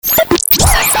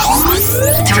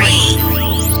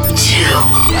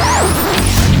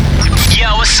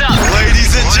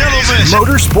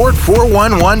Motorsport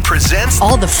 411 presents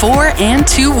all the 4- and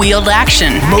 2-wheeled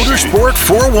action. Motorsport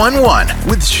 411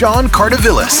 with Sean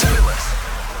Cardavillas.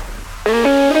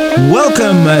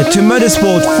 Welcome to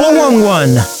Motorsport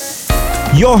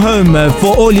 411, your home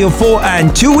for all your 4- and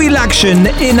 2-wheel action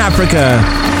in Africa.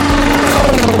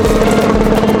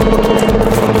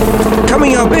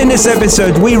 Coming up in this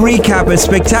episode, we recap a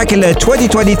spectacular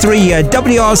 2023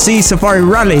 WRC Safari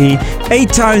Rally.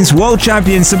 8-time world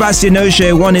champion Sebastian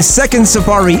Ogier won his second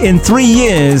Safari in 3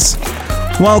 years,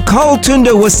 while Carl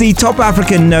Tundo was the top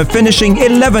African, finishing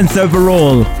 11th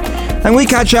overall. And we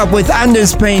catch up with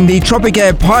Anders Payne, the Tropic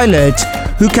Air pilot,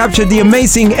 who captured the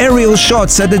amazing aerial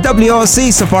shots at the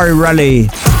WRC Safari Rally.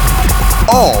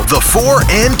 All the 4-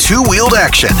 and 2-wheeled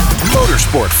action.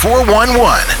 Motorsport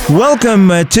 411. Welcome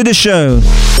to the show.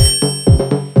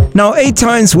 Now,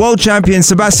 8-time world champion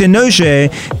Sebastian Ogier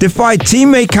defied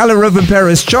teammate Kalle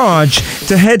Rovanpera's charge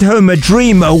to head home a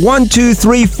dream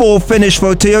 1-2-3-4 finish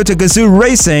for Toyota Gazoo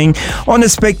Racing on a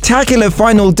spectacular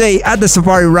final day at the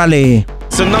Safari Rally.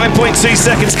 So 9.2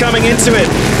 seconds coming into it.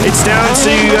 It's down to,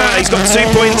 he's got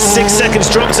 2.6 seconds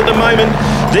dropped at the moment.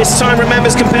 This time,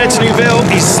 remembers, compared to Neuville,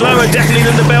 he's slower definitely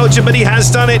than the Belgian, but he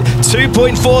has done it.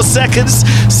 2.4 seconds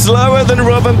slower than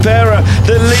Rovanpera.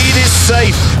 The lead is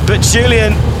safe, but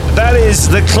Julian, that is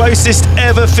the closest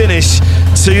ever finish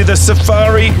to the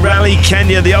Safari Rally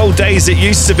Kenya. The old days it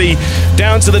used to be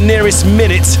down to the nearest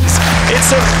minute.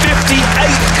 It's a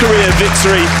 58th career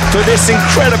victory for this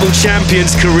incredible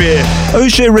champion's career.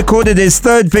 Ogier recorded his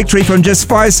third victory from just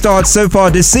 5 starts so far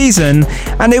this season,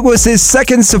 and it was his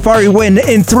second Safari win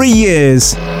in 3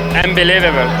 years.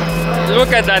 Unbelievable.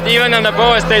 Look at that, even on the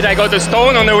power stage I got a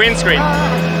stone on the windscreen.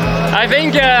 I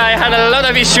think I had a lot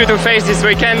of issue to face this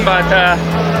weekend, but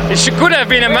it could have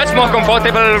been a much more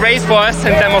comfortable race for us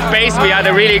in terms of pace. We had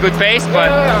a really good pace,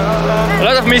 but a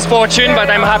lot of misfortune, but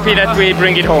I'm happy that we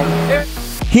bring it home.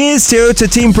 Here's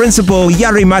Toyota team principal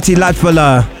Jari-Matti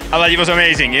Latvala. It was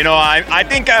amazing. You know, I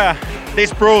think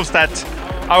this proves that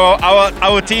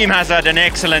our team has had an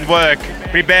excellent work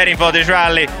preparing for this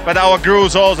rally, but our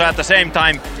crews also at the same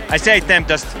time. I say to them,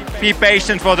 just be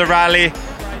patient for the rally.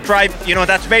 Try,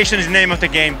 that's patience is the name of the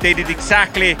game. They did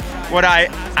exactly what I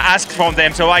asked from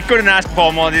them, so I couldn't ask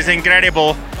for more. This is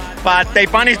incredible. But they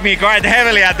punished me quite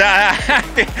heavily at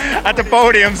the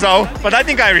podium, but I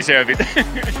think I deserve it.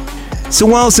 So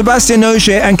while Sebastian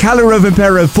Ogier and Kalle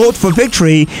Rovanpera fought for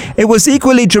victory, it was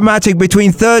equally dramatic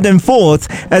between 3rd and 4th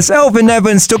as Elfyn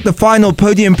Evans took the final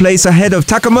podium place ahead of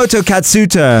Takamoto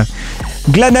Katsuta.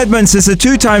 Glenn Edmonds is a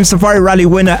 2-time Safari Rally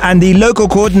winner and the local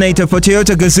coordinator for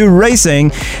Toyota Gazoo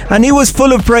Racing, and he was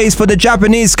full of praise for the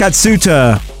Japanese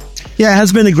Katsuta. Yeah, it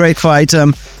has been a great fight.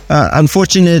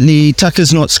 Unfortunately,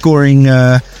 Tucker's not scoring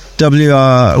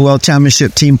WR World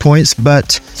Championship team points,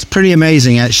 but it's pretty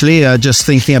amazing actually, just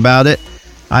thinking about it.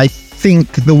 I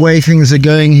think the way things are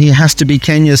going, he has to be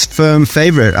Kenya's firm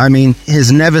favourite. I mean,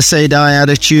 his never say die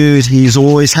attitude, he's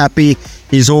always happy,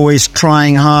 he's always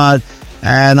trying hard,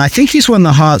 and I think he's won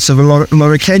the hearts of a lot of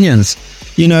Kenyans.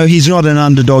 You know, he's not an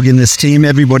underdog in this team,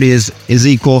 everybody is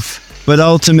equal, but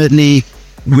ultimately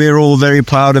we're all very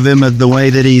proud of him, of the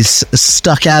way that he's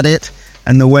stuck at it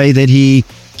and the way that he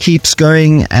keeps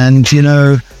going. And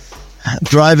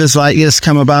drivers like this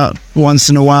come about once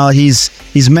in a while. He's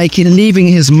leaving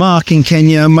his mark in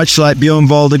Kenya, much like Bjorn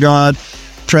Voldegaard,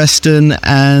 Preston,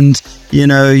 and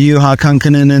Juha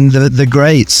Kankkunen and the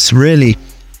greats, really.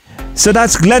 So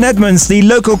that's Glenn Edmonds, the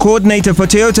local coordinator for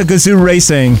Toyota Gazoo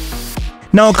Racing.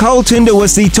 Now, Carl Tundo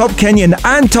was the top Kenyan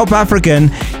and top African.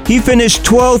 He finished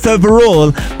 12th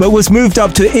overall, but was moved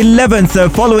up to 11th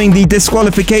following the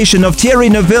disqualification of Thierry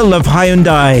Neuville of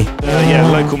Hyundai.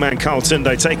 Local man Carl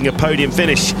Tundo taking a podium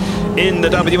finish in the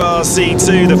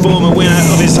WRC2, the former winner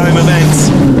of his home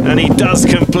event. And he does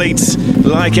complete,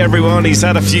 like everyone, he's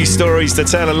had a few stories to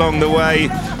tell along the way.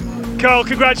 Carl,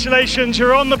 congratulations.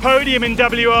 You're on the podium in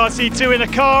WRC2 in a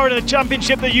car and a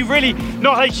championship that you've really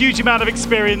not had a huge amount of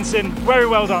experience in. Very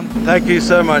well done. Thank you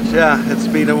so much. Yeah, it's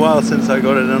been a while since I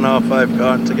got in an R5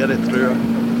 car, and to get it through,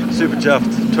 super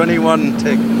chuffed. 21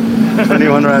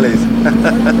 rallies.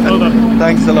 Well done.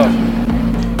 Thanks a lot.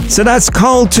 So that's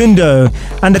Carl Tundo,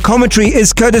 and the commentary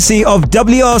is courtesy of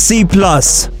WRC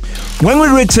Plus. When we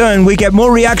return, we get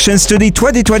more reactions to the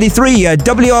 2023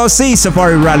 WRC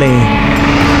Safari Rally.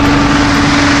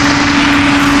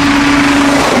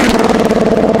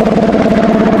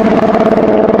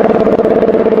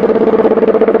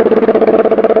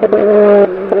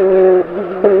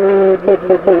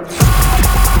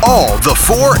 All the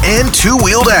 4- and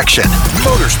 2-wheeled action.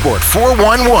 Motorsport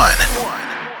 411.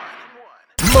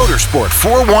 Motorsport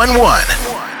 411.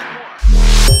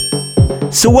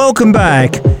 So welcome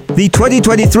back. The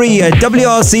 2023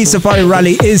 WRC Safari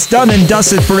Rally is done and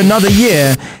dusted for another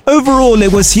year. Overall,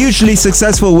 it was hugely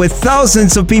successful with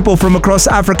thousands of people from across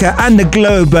Africa and the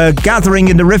globe gathering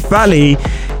in the Rift Valley.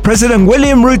 President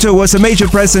William Ruto was a major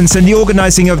presence in the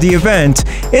organizing of the event.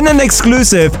 In an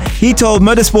exclusive, he told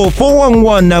Motorsport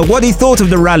 411 what he thought of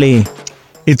the rally.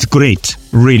 It's great,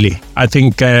 really. I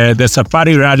think the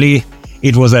Safari Rally,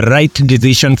 it was a right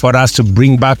decision for us to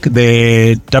bring back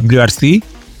the WRC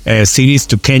series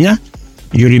to Kenya.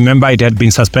 You remember it had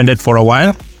been suspended for a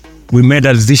while. We made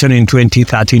a decision in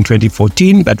 2013,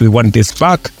 2014 that we want this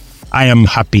back. I am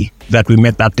happy that we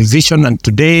made that decision, and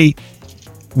today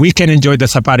we can enjoy the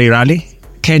Safari Rally.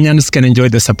 Kenyans can enjoy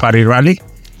the Safari Rally.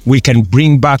 We can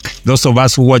bring back, those of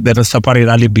us who watched the Safari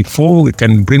Rally before, we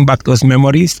can bring back those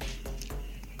memories.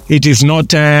 It is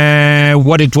not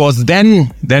what it was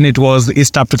then. Then it was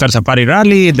East African Safari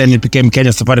Rally. Then it became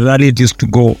Kenya Safari Rally. It used to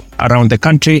go around the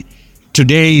country.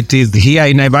 Today it is here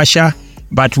in Naivasha,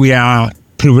 but we are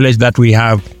privileged that we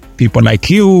have people like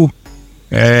you,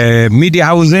 media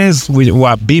houses who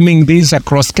are beaming this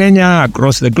across Kenya,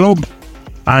 across the globe.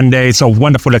 And it's a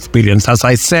wonderful experience. As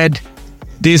I said,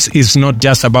 this is not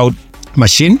just about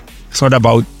machine. It's not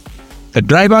about the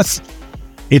drivers.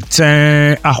 It's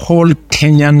a whole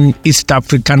Kenyan, East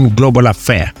African global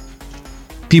affair.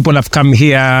 People have come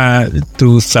here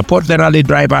to support the rally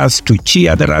drivers, to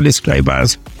cheer the rally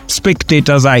drivers.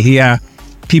 Spectators are here.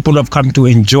 People have come to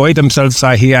enjoy themselves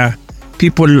are here.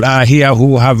 People are here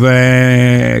who have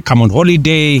come on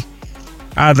holiday.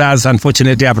 Others,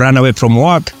 unfortunately, have run away from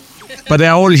work. But they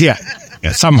are all here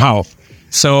somehow.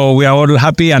 So we are all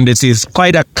happy, and it is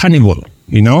quite a carnival,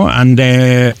 and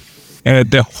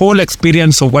the whole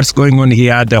experience of what's going on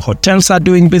here, the hotels are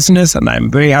doing business, and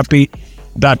I'm very happy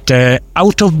that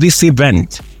out of this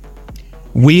event,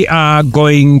 we are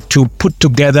going to put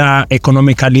together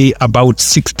economically about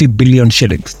 60 billion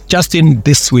shillings. Just in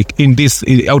this week,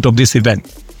 out of this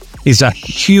event, is a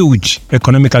huge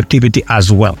economic activity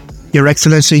as well. Your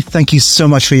Excellency, thank you so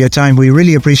much for your time. We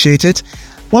really appreciate it.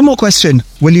 One more question.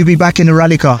 Will you be back in a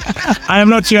rally car? I am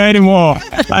not here anymore.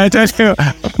 I tell you,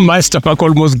 my stomach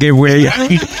almost gave way.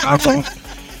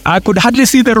 I could hardly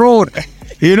see the road,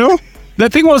 The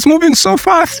thing was moving so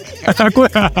fast.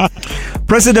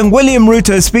 President William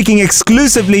Ruto speaking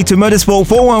exclusively to Motorsport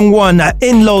 411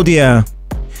 in Lodya.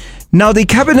 Now, the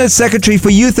Cabinet Secretary for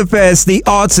Youth Affairs, the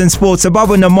Arts and Sports,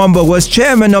 Ababu Namwamba, was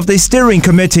chairman of the steering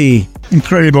committee.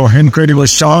 Incredible,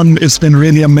 Sean. It's been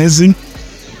really amazing.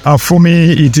 For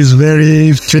me, it is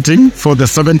very fitting for the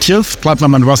 70th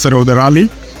platinum anniversary of the rally.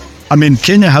 I mean,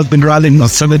 Kenya has been rallying for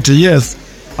 70 years.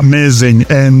 Amazing.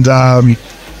 And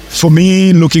for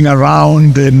me, looking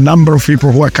around, the number of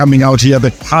people who are coming out here, the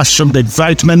passion, the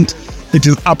excitement, it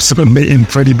is absolutely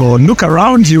incredible. Look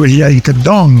around you here in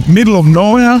Kedong, middle of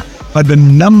nowhere, but the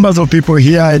numbers of people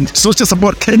here, and it's not just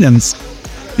about Kenyans.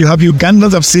 You have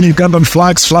Ugandans. I've seen Ugandan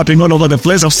flags flapping all over the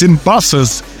place. I've seen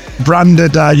buses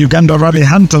branded Uganda Rally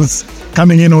Hunters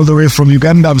coming in all the way from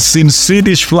Uganda. I've seen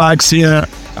Swedish flags here.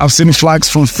 I've seen flags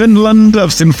from Finland.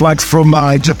 I've seen flags from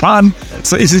Japan.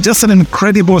 So it's just an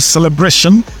incredible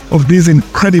celebration of this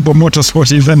incredible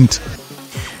motorsport event.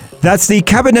 That's the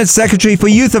Cabinet Secretary for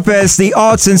Youth Affairs, the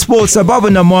Arts and Sports, Ababu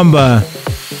Namwamba.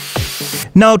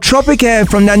 Now, Tropic Air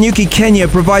from Nanyuki, Kenya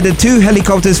provided 2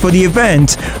 helicopters for the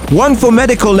event, one for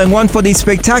medical and one for the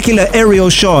spectacular aerial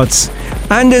shots.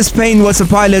 Anders Payne was a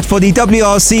pilot for the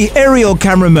WRC aerial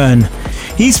cameraman.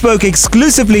 He spoke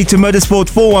exclusively to Motorsport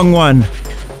 411.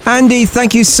 Andy,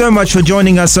 thank you so much for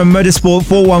joining us on Motorsport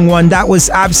 411. That was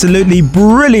absolutely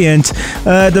brilliant.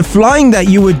 The flying that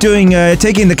you were doing,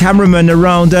 taking the cameraman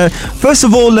around. First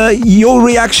of all, your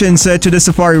reactions to the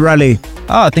Safari Rally.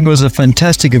 I think it was a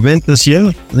fantastic event this year.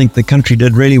 I think the country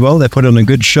did really well. They put on a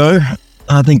good show.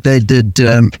 I think they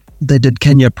did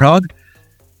Kenya proud.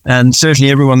 And certainly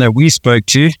everyone that we spoke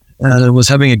to was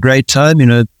having a great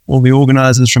time. All the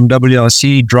organizers from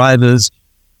WRC, drivers,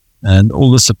 and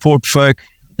all the support folk.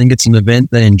 I think it's an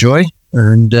event they enjoy,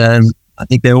 and I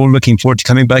think they're all looking forward to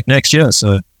coming back next year.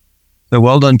 So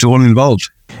well done to all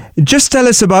involved. Just tell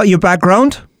us about your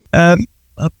background. I've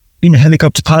been a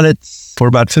helicopter pilot for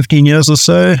about 15 years or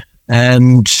so,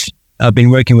 and I've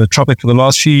been working with Tropic for the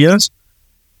last few years.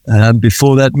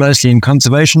 Before that, mostly in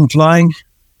conservation flying.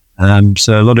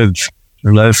 So a lot of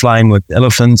low flying with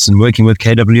elephants and working with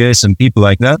KWS and people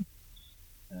like that.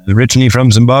 Originally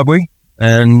from Zimbabwe,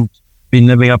 and been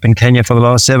living up in Kenya for the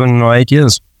last 7 or 8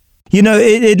 years.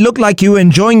 It looked like you were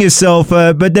enjoying yourself,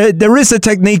 but there is a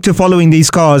technique to following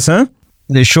these cars, huh?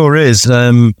 There sure is.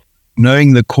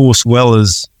 knowing the course well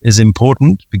is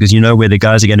important, because you know where the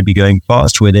guys are going to be going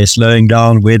fast, where they're slowing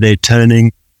down, where they're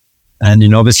turning. And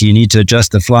then obviously you need to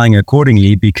adjust the flying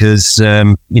accordingly, because,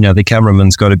 the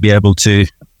cameraman's got to be able to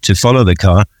follow the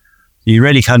car. You're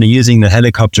really kind of using the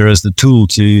helicopter as the tool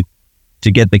to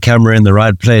get the camera in the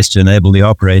right place to enable the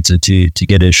operator to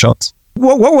get his shots.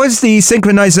 What was the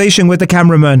synchronization with the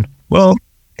cameraman? Well,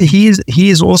 he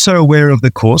is also aware of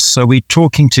the course. So we're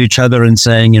talking to each other and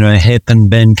saying, hairpin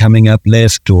bend coming up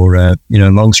left, or,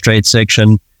 long straight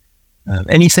section.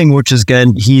 Anything which he's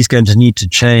going to need to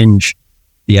change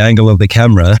the angle of the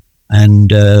camera. And,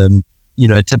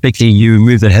 typically you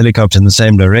move the helicopter in the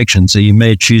same direction. So you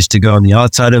may choose to go on the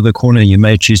outside of the corner. You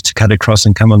may choose to cut across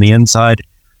and come on the inside.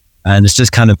 And it's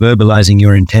just kind of verbalizing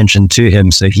your intention to him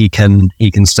so he can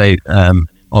stay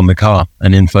on the car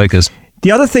and in focus. The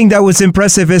other thing that was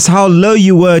impressive is how low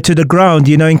you were to the ground,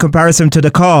 in comparison to the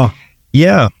car.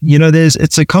 Yeah,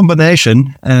 it's a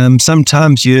combination.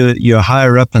 Sometimes you're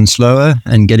higher up and slower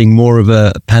and getting more of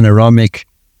a panoramic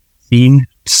scene,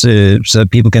 so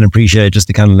people can appreciate just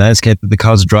the kind of landscape that the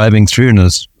car's driving through, and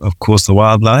of course the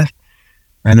wildlife.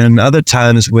 And then other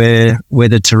times where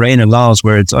the terrain allows,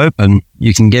 where it's open,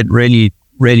 you can get really,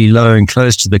 really low and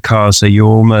close to the car, so you're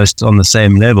almost on the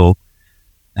same level.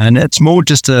 And it's more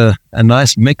just a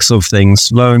nice mix of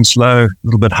things, low and slow, a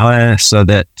little bit higher, so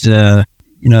that the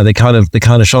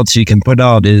kind of shots you can put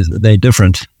out they're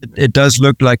different. It does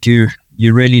look like you're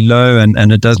really low,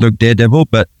 and it does look daredevil,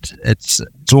 but it's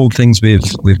all things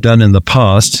we've done in the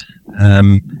past.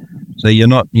 So you're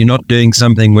not doing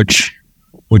something which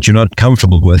you're not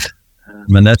comfortable with.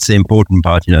 And that's the important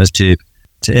part, is to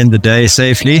end the day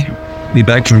safely. Be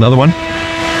back for another one.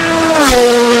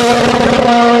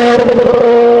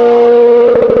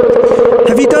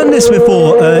 Have you done this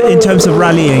before in terms of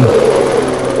rallying?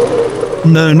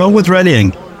 No, not with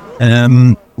rallying.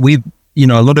 We've,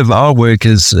 a lot of our work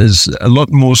is a lot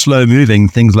more slow moving,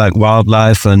 things like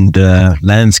wildlife and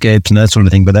landscapes and that sort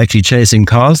of thing. But actually chasing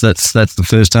cars, that's the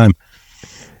first time.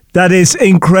 That is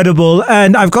incredible.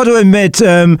 And I've got to admit,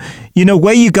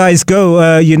 where you guys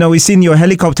go, we've seen your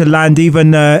helicopter land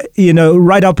even,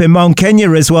 right up in Mount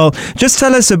Kenya as well. Just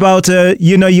tell us about,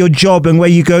 your job and where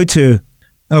you go to.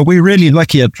 We're really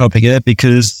lucky at Tropic Air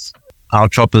because our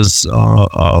choppers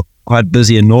are quite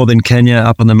busy in northern Kenya,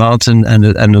 up on the mountain,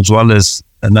 and as well as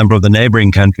a number of the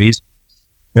neighboring countries,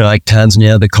 like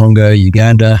Tanzania, the Congo,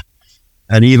 Uganda,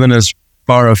 and even as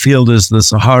far afield as the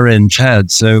Sahara and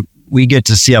Chad. So we get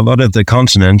to see a lot of the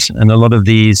continent and a lot of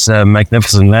these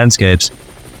magnificent landscapes.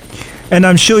 And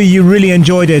I'm sure you really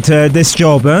enjoyed it, this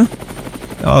job, huh?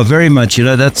 Oh, very much.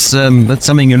 That's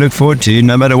something you look forward to,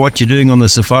 no matter what you're doing on the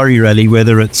safari rally,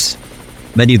 whether it's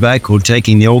medevac or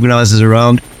taking the organizers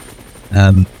around.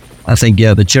 I think,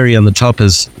 the cherry on the top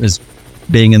is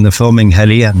being in the filming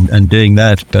heli and doing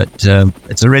that. But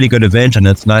it's a really good event, and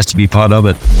it's nice to be part of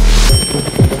it.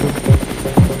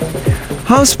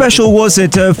 How special was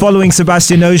it following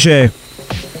Sébastien Ogier?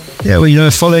 Yeah,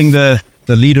 well, following the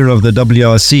leader of the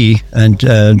WRC and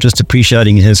just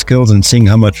appreciating his skills and seeing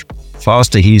how much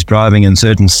faster he's driving in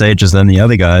certain stages than the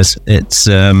other guys, it's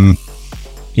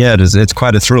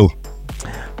quite a thrill.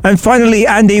 And finally,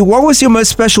 Andy, what was your most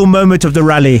special moment of the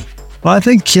rally? Well, I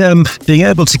think being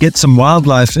able to get some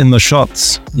wildlife in the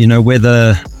shots,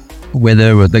 whether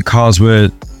the cars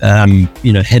were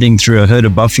heading through a herd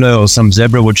of buffalo or some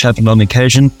zebra, which happened on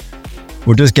occasion,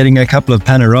 or just getting a couple of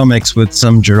panoramics with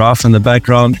some giraffe in the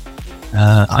background.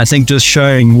 I think just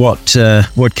showing what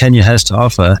Kenya has to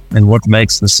offer and what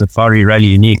makes the safari rally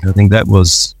unique, I think that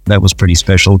was pretty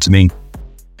special to me.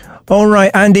 All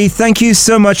right, Andy, thank you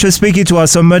so much for speaking to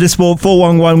us on Motorsport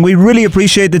 411. We really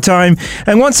appreciate the time.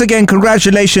 And once again,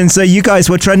 congratulations. You guys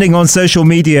were trending on social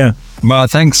media. Well,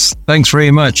 thanks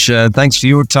very much. Thanks for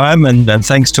your time, and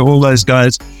thanks to all those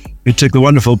guys who took the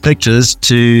wonderful pictures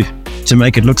to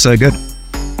make it look so good.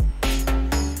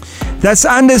 That's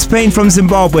Anders Payne from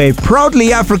Zimbabwe,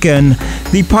 proudly African,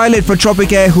 the pilot for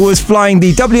Tropic Air who was flying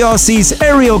the WRC's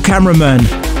aerial cameraman.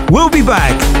 We'll be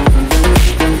back.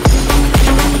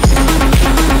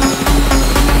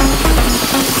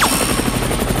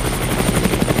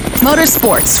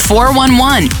 Motorsports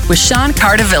 411 with Sean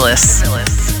Cardavillis.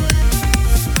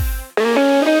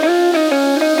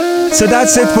 So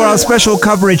that's it for our special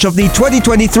coverage of the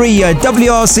 2023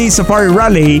 WRC Safari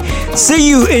Rally. See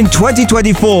you in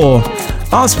 2024.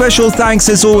 Our special thanks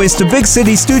as always to Big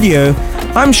City Studio.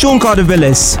 I'm Sean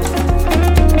Cardavillis.